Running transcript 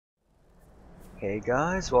Hey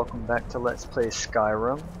guys, welcome back to Let's Play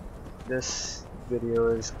Skyrim. This video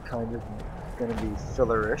is kind of gonna be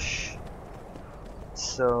fillerish.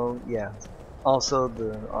 So yeah. Also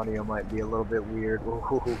the audio might be a little bit weird. You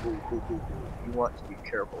want to be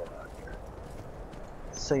careful around here.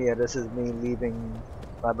 So yeah, this is me leaving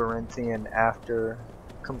Labyrinthian after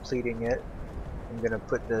completing it. I'm gonna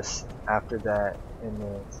put this after that in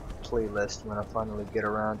the playlist when I finally get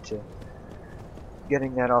around to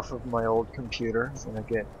getting that off of my old computer when I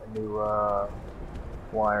get a new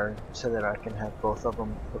wire so that I can have both of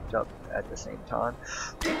them hooked up at the same time.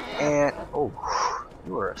 And oh,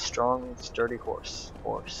 you are a strong, sturdy horse.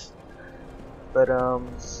 But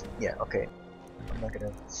yeah, okay. I'm not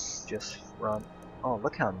gonna just run. Oh,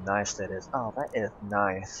 look how nice that is. Oh, that is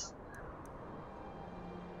nice.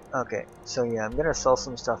 Okay, so yeah, I'm gonna sell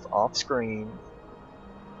some stuff off screen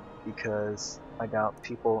because I doubt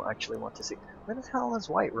people actually want to see. Where the hell is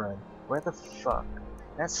Whiterun? Where the fuck?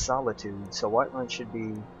 That's Solitude, so Whiterun should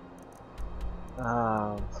be...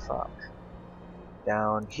 oh, fuck.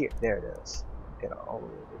 Down here. There it is. Get all the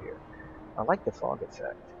way over here. I like the fog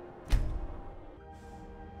effect.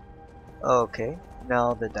 Okay,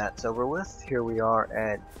 now that that's over with, here we are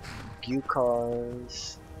at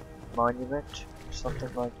Gukar's monument,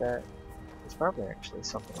 something like that. It's probably actually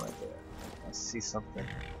something right there. I see something.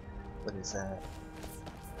 What is that?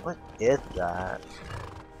 What is that?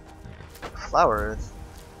 Flowers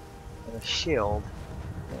and a shield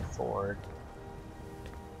and a sword.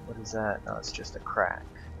 What is that? No, it's just a crack.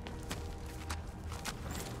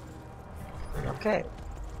 Okay.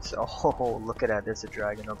 So, oh, look at that. There's a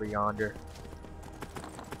dragon over yonder.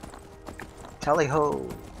 Tally ho!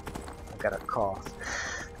 I got a cough.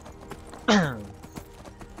 I'll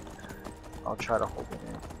try to hold it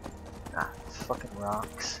in. Ah, fucking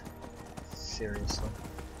rocks. Seriously.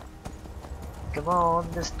 Come on,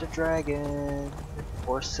 Mr. Dragon!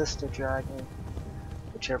 Or Sister Dragon.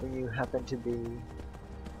 Whichever you happen to be.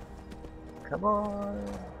 Come on!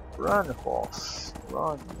 Run, horse!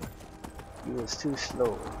 Run! You was too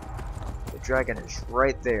slow. The dragon is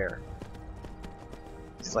right there.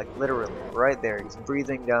 He's like literally right there. He's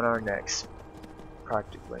breathing down our necks.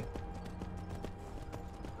 Practically.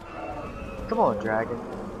 Come on, dragon.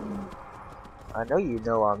 I know you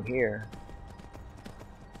know I'm here.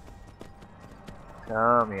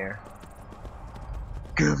 Come here.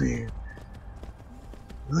 Come here.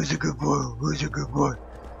 Who's a good boy? Who's a good boy?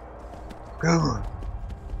 Come on.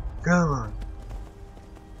 Come on.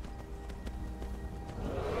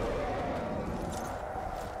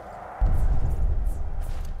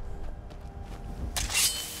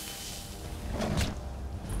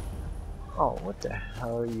 Oh, what the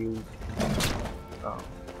hell are you? Oh.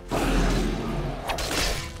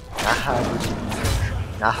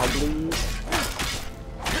 Nahabli.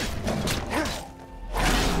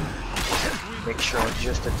 Make sure I'm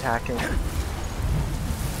just attacking.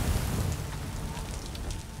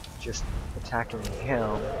 Just attacking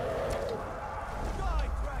him.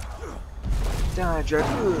 Die, dragon!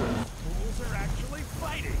 Fools are actually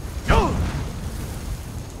fighting.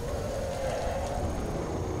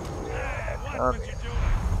 What you doing?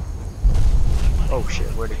 Oh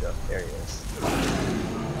shit, where'd he go? There he is.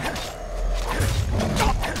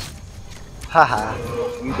 Haha,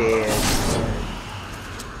 you dead.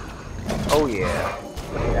 Oh yeah.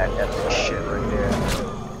 Look at that epic shit right there.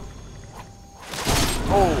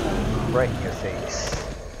 Oh, right in your face.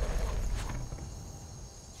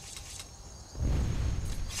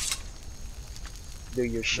 Do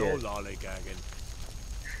your shit. No lollygagging.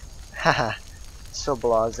 Haha, so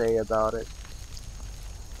blasé about it.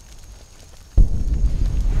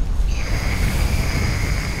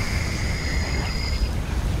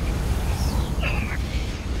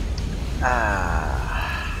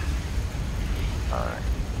 Ah. Alright.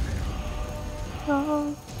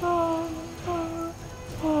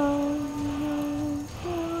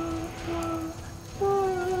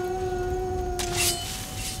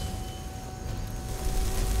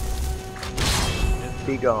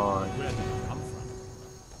 Be gone. Where did it come from?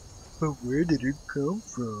 But where did it come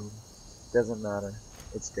from? Doesn't matter.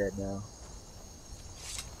 It's dead now.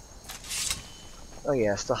 Oh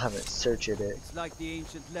yeah, I still haven't searched it. It's like the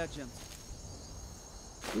ancient legend.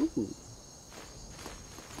 Ooh.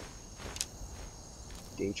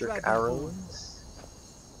 Daedric Dragonborn. arrows.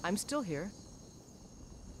 I'm still here.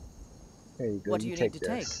 There you go. What do you need to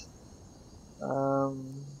this.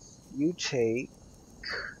 You take.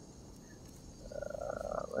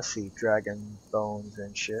 Let's see, dragon bones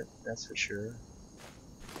and shit. That's for sure.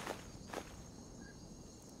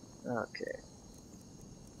 Okay.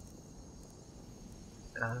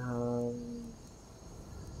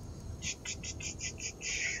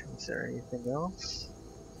 Is there anything else?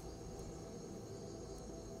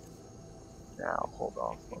 Now hold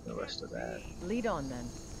off on the rest of that. Lead on then.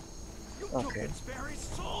 You took Okay. its very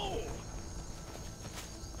soul.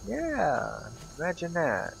 Yeah, imagine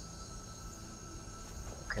that.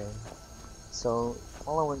 Okay, so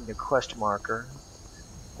following the quest marker.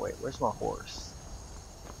 Wait, where's my horse?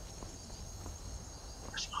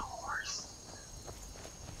 Where's my horse?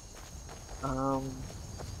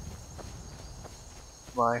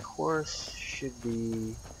 My horse should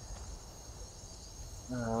be,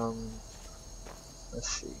 let's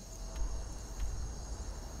see,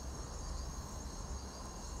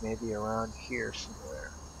 maybe around here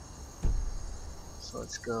somewhere. So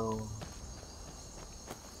let's go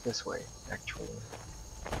this way, actually.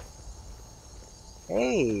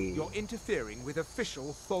 Hey! You're interfering with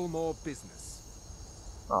official Tholmor business.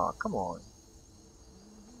 Aw, come on.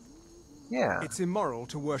 Yeah. It's immoral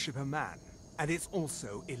to worship a man, and it's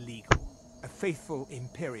also illegal. A faithful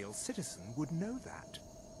Imperial citizen would know that.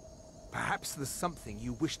 Perhaps there's something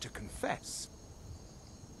you wish to confess.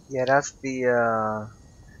 Yeah, that's the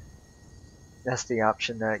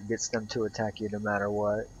option that gets them to attack you no matter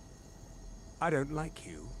what. I don't like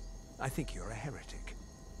you. I think you're a heretic.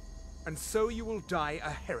 And so you will die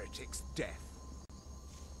a heretic's death.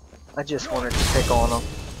 I just wanted to pick on them.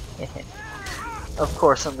 Of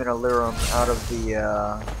course, I'm gonna lure them out of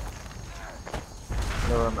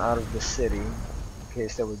the city in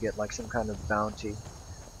case they would get like some kind of bounty.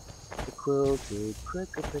 The quilted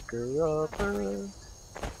cricker picker upper.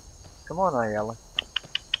 Come on, Ayala.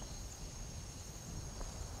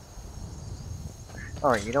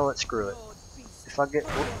 Alright, you know what? Screw it. If I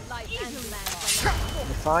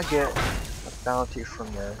get a bounty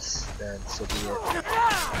from this, then so be it.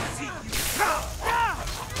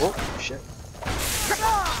 Oh, shit.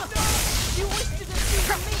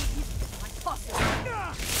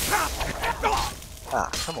 Ah,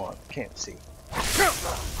 come on. Can't see.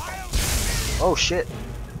 Oh, shit.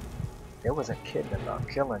 It wasn't kidding about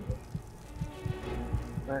killing me.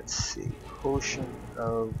 Let's see. Potion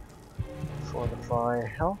of Fortify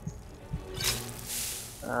Health.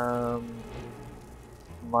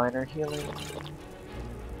 Minor healing.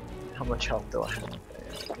 How much health do I have?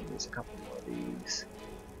 I can use a couple more of these.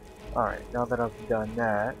 Alright, now that I've done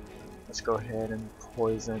that, let's go ahead and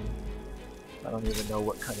poison. I don't even know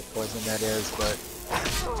what kind of poison that is, but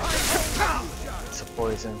it's a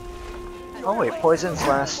poison. Oh wait, poisons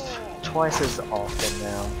last twice as often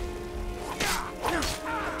now.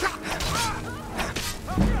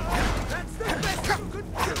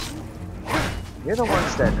 You're the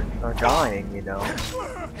ones that are dying, you know. You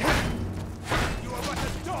are but a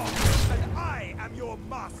dog, and I am your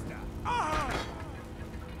master. Ah!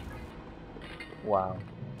 Wow.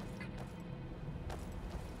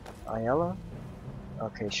 Ayala?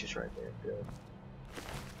 Okay, she's right there. Good.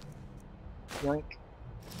 Yoink.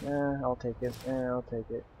 I'll take it. I'll take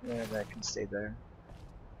it. Yeah, that can stay there.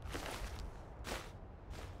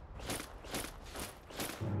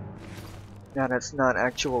 Now that's not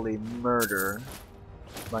actually murder.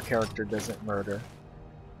 My character doesn't murder.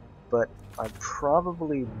 But I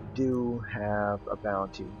probably do have a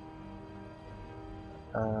bounty.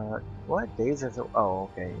 What days is it? Oh,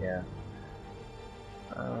 okay, yeah.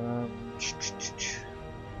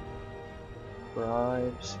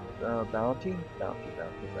 Bribes, bounty? Bounty.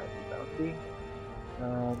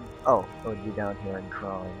 Oh, it would be down here in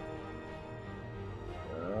crime.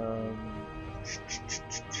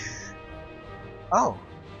 Oh!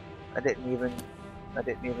 I didn't even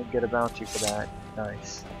get a bounty for that.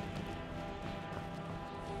 Nice.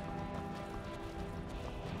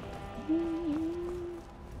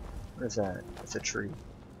 What is that? It's a tree.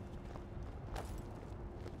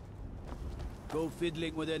 Go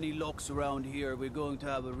fiddling with any locks around here, we're going to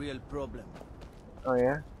have a real problem. Oh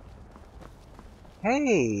yeah?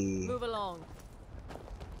 Hey! Move along.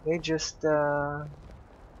 They just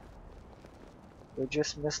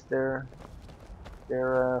missed their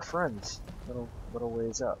friends. Little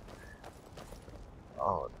ways up.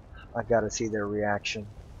 Oh, I gotta see their reaction.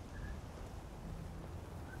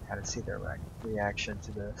 I gotta see their reaction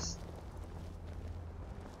to this.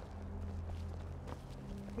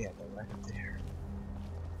 Yeah, they're right there.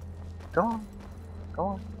 Go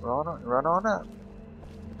on, run on up.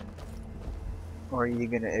 Or are you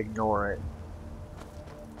gonna ignore it?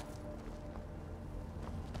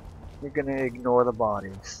 You're gonna ignore the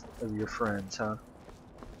bodies of your friends, huh?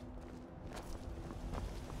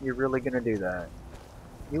 You're really gonna do that?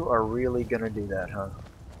 You are really gonna do that, huh?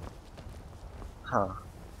 Huh.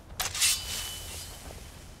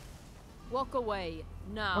 Walk away.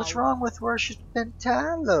 Now, What's wrong with worshiping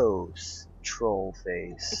Talos? Troll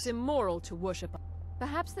face. it's immoral to worship.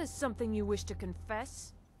 Perhaps there's something you wish to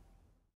confess?